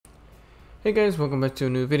Hey guys, welcome back to a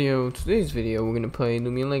new video. Today's video we're gonna play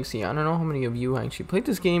Loomian Legacy. I don't know how many of you actually played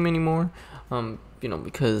this game anymore.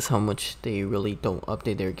 Because how much they really don't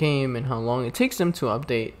update their game and how long it takes them to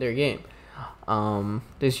update their game.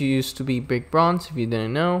 This used to be Big Bronze if you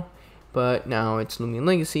didn't know, but now it's Loomian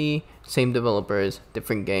Legacy, same developers,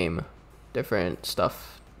 different game, different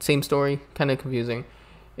stuff, same story, kinda confusing.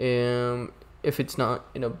 If it's not,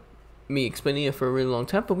 me explaining it for a really long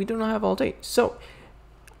time, but we do not have all day. So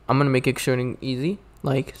I'm gonna make it short and easy.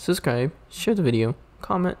 Like, subscribe, share the video,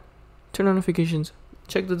 comment, turn on notifications,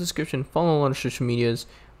 check the description, follow all our social medias.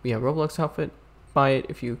 We have Roblox outfit, buy it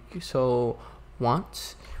if you so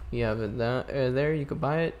want. We have it there, you could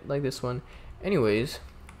buy it like this one. Anyways,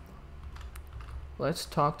 let's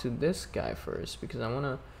talk to this guy first because I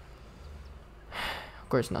wanna. Of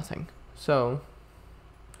course, nothing. So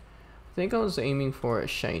I think I was aiming for a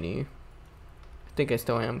shiny. I think I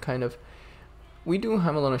still am kind of. We do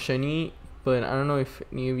have a lot of shiny, but I don't know if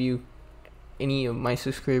any of my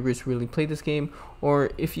subscribers really play this game, or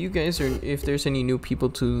if you guys are, if there's any new people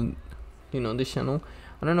to, this channel.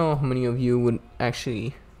 I don't know how many of you would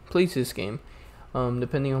actually play this game.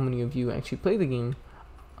 Depending on how many of you actually play the game,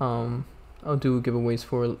 I'll do giveaways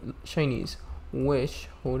for shinies. Which,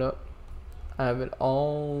 hold up, I have it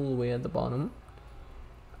all the way at the bottom.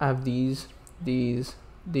 I have these, this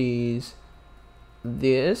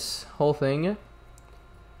whole thing.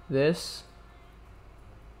 This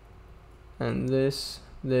and this.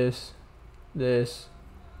 I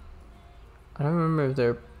don't remember if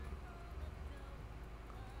they're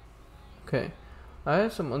okay. I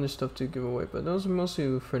have some other stuff to give away, but those are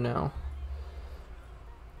mostly for now.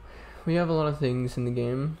 We have a lot of things in the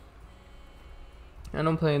game. I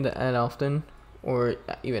don't play the ad often, or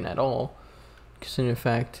even at all, because in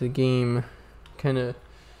fact the game it's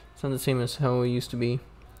not the same as how it used to be.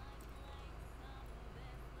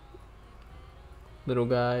 Little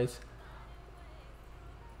guys.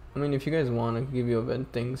 I mean, if you guys want, I can give you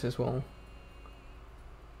event things as well.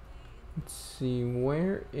 Let's see,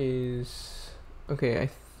 where is... Okay, I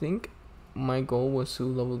think my goal was to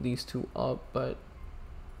level these two up, but...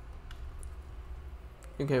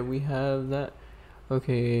 Okay, we have that.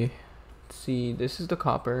 Okay, let's see, this is the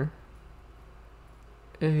copper.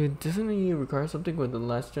 Doesn't it require something with the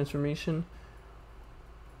last transformation?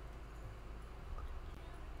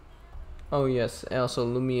 Oh yes, also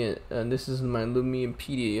Loomian. This is my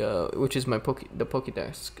Loomianpedia, which is my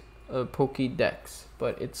Pokédex,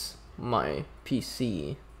 but it's my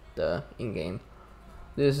PC, the in-game.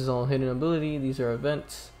 This is all hidden ability. These are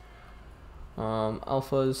events,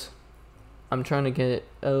 alphas. I'm trying to get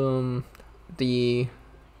the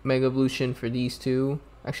Mega Evolution for these two.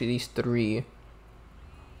 Actually, these three.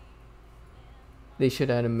 They should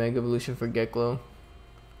add a Mega Evolution for Geklo.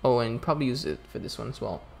 Oh, and probably use it for this one as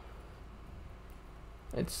well.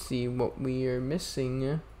 Let's see what we are missing,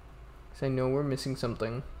 because I know we're missing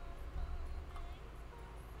something.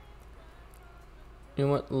 You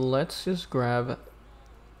know what, let's just grab,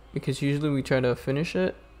 because usually we try to finish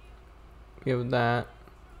it. We have that.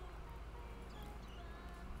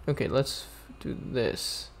 Okay, let's do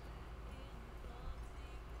this.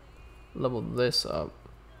 Level this up.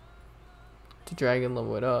 To drag and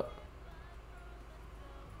level it up.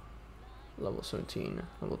 Level 17,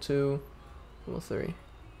 level 2. Level 3.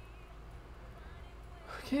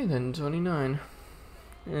 Okay, then 29.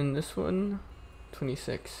 And this one,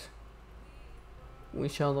 26. We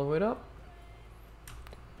shall level it up.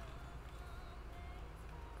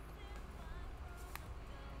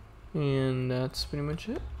 And that's pretty much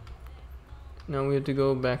it. Now we have to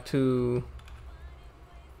go back to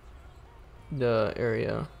the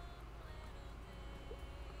area.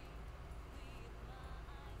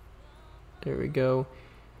 There we go.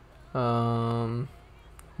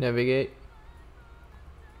 Navigate.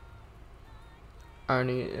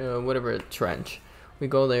 Whatever, trench. We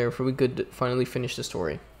go there for we could finally finish the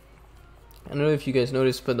story. I don't know if you guys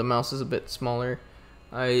noticed, but the mouse is a bit smaller.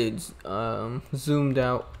 I zoomed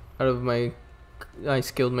out of my. I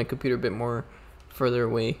scaled my computer a bit more further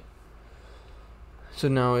away. So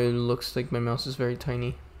now it looks like my mouse is very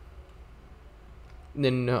tiny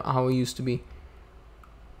than how it used to be.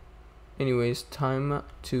 Anyways, time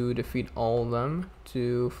to defeat all of them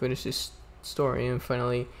to finish this story and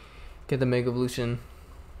finally get the Mega Evolution.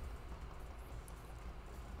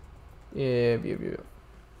 Yeah.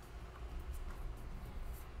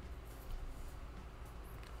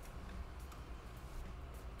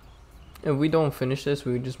 If we don't finish this,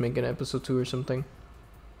 we would just make an episode 2 or something.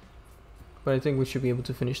 But I think we should be able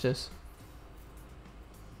to finish this.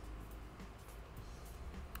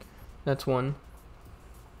 That's one.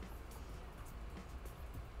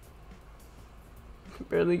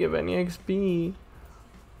 barely give any XP.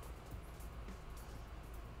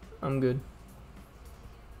 I'm good.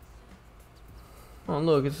 Oh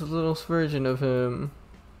look, it's a little version of him.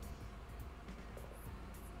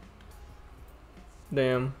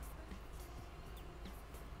 Damn.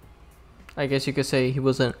 I guess you could say he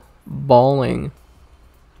wasn't balling.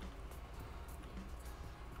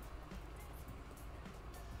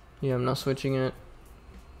 Yeah, I'm not switching it.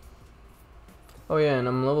 Oh yeah, and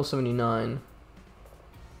I'm level 79.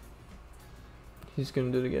 He's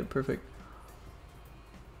gonna do it again, perfect.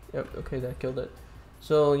 Yep, okay, that killed it.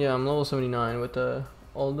 So yeah, I'm level 79 with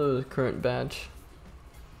all the current badge.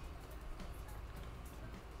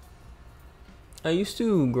 I used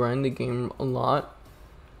to grind the game a lot,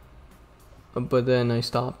 but then I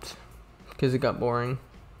stopped because it got boring.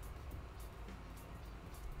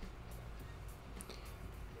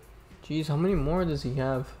 Jeez, how many more does he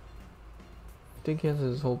have? I think he has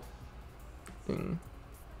his whole thing.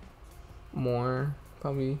 More,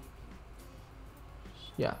 probably.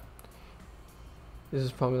 Yeah. This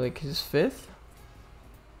is probably like his fifth?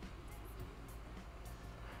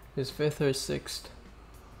 His fifth or sixth.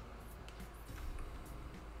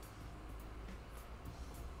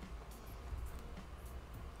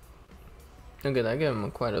 Okay, that gave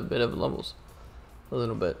him quite a bit of levels. A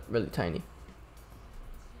little bit, really tiny.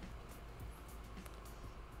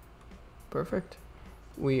 Perfect.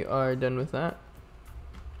 We are done with that.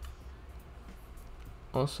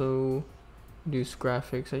 Also, reduce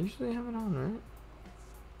graphics. I usually have it on, right?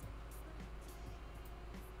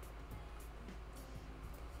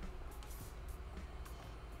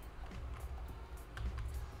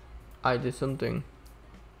 I did something.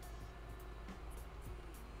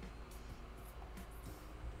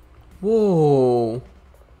 Whoa!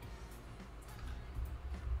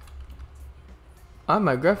 I have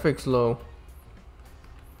my graphics low.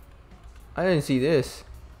 I didn't see this.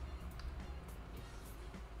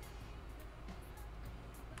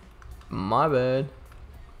 My bad.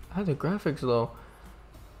 I had the graphics low.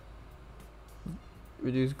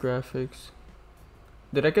 Reduce graphics.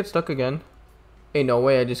 Did I get stuck again? Ain't no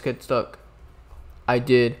way I just get stuck. I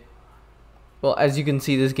did. Well, as you can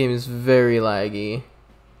see, this game is very laggy.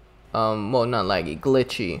 Well, not laggy,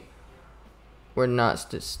 glitchy. We're not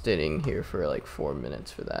sitting here for like 4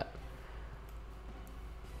 minutes for that.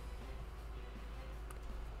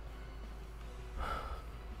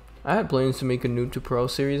 I had plans to make a Noob to Pro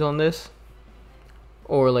series on this.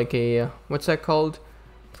 Or like a, what's that called?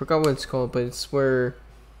 Forgot what it's called, but it's where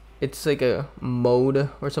it's like a mode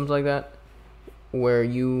or something like that. Where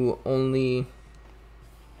you only,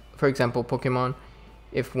 for example, Pokemon,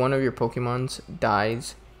 if one of your Pokemons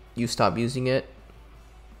dies, you stop using it.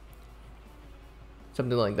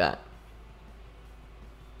 Something like that.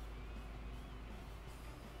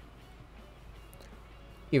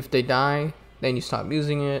 If they die, then you stop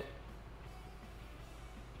using it.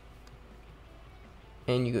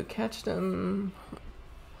 And you could catch them.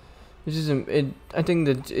 Which is I think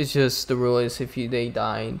that it's just the rule is if they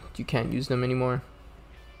die, you can't use them anymore.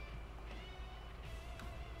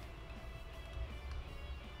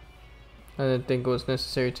 I didn't think it was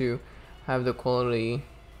necessary to have the quality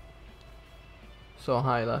so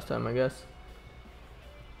high last time, I guess.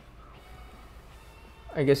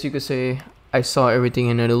 I guess you could say I saw everything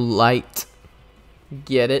in a new light.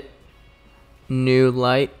 Get it? New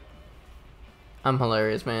light. I'm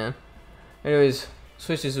hilarious, man. Anyways,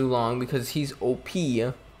 switch to Zulong because he's OP.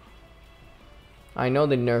 I know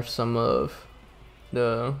they nerfed some of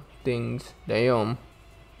the things. Damn.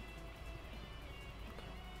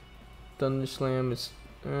 Thunder Slam is...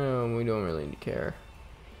 Oh, we don't really care.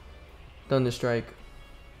 Thunder Strike.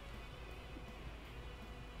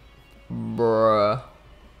 Bruh.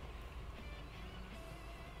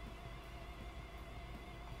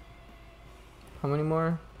 How many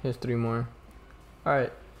more? Here's 3 more.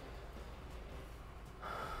 Alright.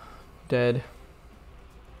 Dead.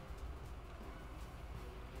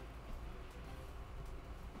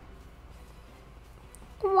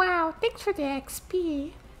 Wow, thanks for the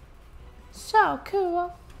XP. So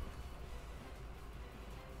cool.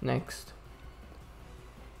 Next.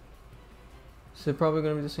 Is it probably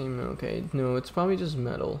gonna be the same? Okay, no, it's probably just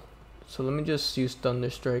metal. So let me just use Thunder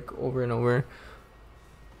Strike over and over.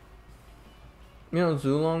 You know,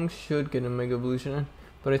 Zulong should get a Mega Evolution,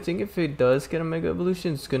 but I think if it does get a Mega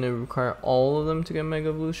Evolution, it's gonna require all of them to get Mega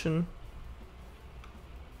Evolution.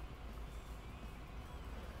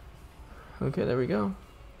 Okay, there we go.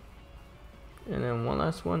 And then one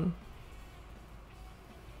last one.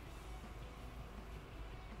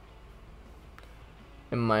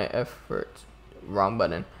 In my efforts, wrong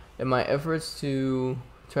button. In my efforts to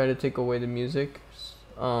try to take away the music,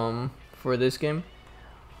 for this game.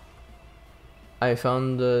 I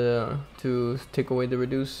found to take away the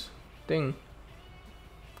reduce thing.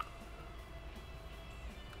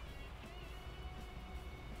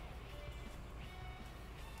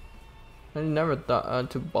 I never thought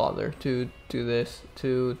to bother to do this,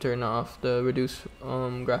 to turn off the reduce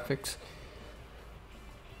graphics.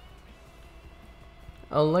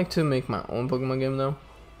 I'd like to make my own Pokemon game though.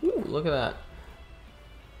 Ooh, look at that.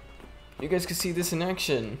 You guys can see this in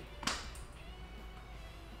action.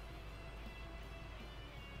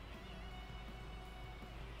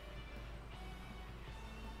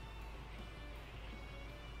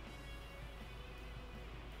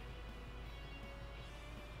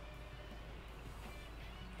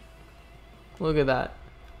 Look at that.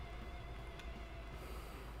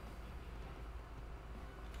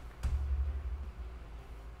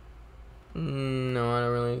 No, I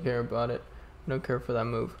don't really care about it. I don't care for that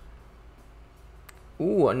move.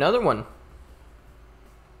 Ooh, another one.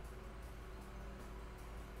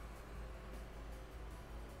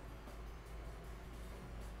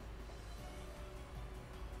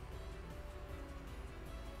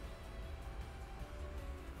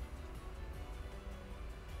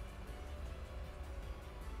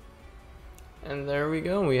 And there we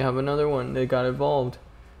go. We have another one that got evolved.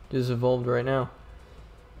 Just evolved right now.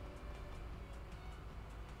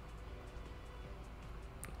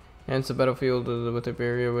 Hence the battlefield with a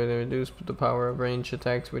barrier where they reduce the power of range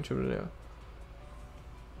attacks, which would do.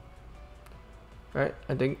 Right,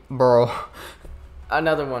 I think, bro.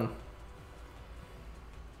 Another one.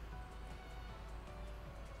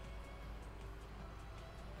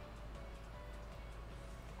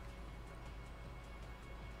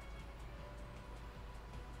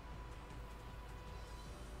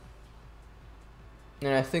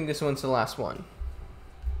 And I think this one's the last one.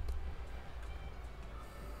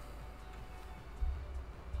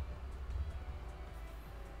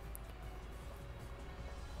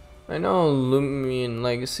 I know Loomian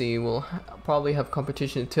Legacy will probably have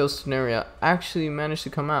competition until Scenario actually managed to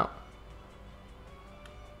come out.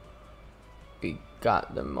 We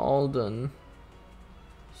got them all done.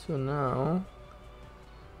 So now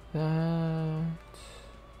that,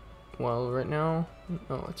 well, right now,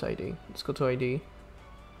 oh, it's ID. Let's go to ID.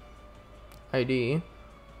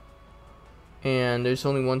 And there's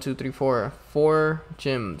only 1, 2, 3, 4. 4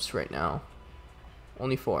 gyms right now.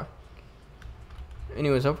 Only 4.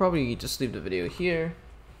 Anyways, I'll probably just leave the video here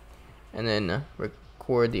and then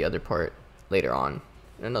record the other part later on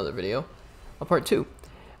in another video, a part 2.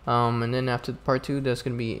 And then after part 2, that's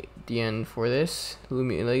gonna be the end for this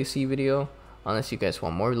Loomian Legacy video, unless you guys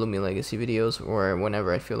want more Loomian Legacy videos, or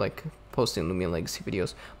whenever I feel like posting Loomian Legacy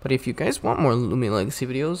videos. But if you guys want more Loomian Legacy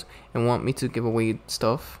videos and want me to give away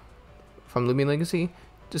stuff from Loomian Legacy,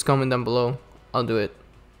 just comment down below. I'll do it.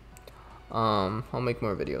 I'll make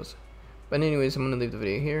more videos. But anyways, I'm gonna leave the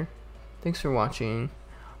video here. Thanks for watching.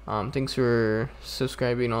 Thanks for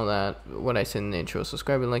subscribing, all that. What I said in the intro: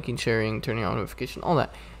 subscribing, liking, sharing, turning on notification, all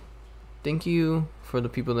that. Thank you for the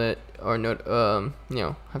people that are not, you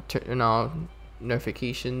know, have turned on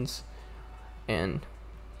notifications and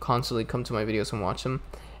constantly come to my videos and watch them.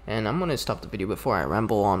 And I'm gonna stop the video before I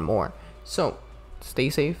ramble on more. So stay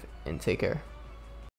safe and take care.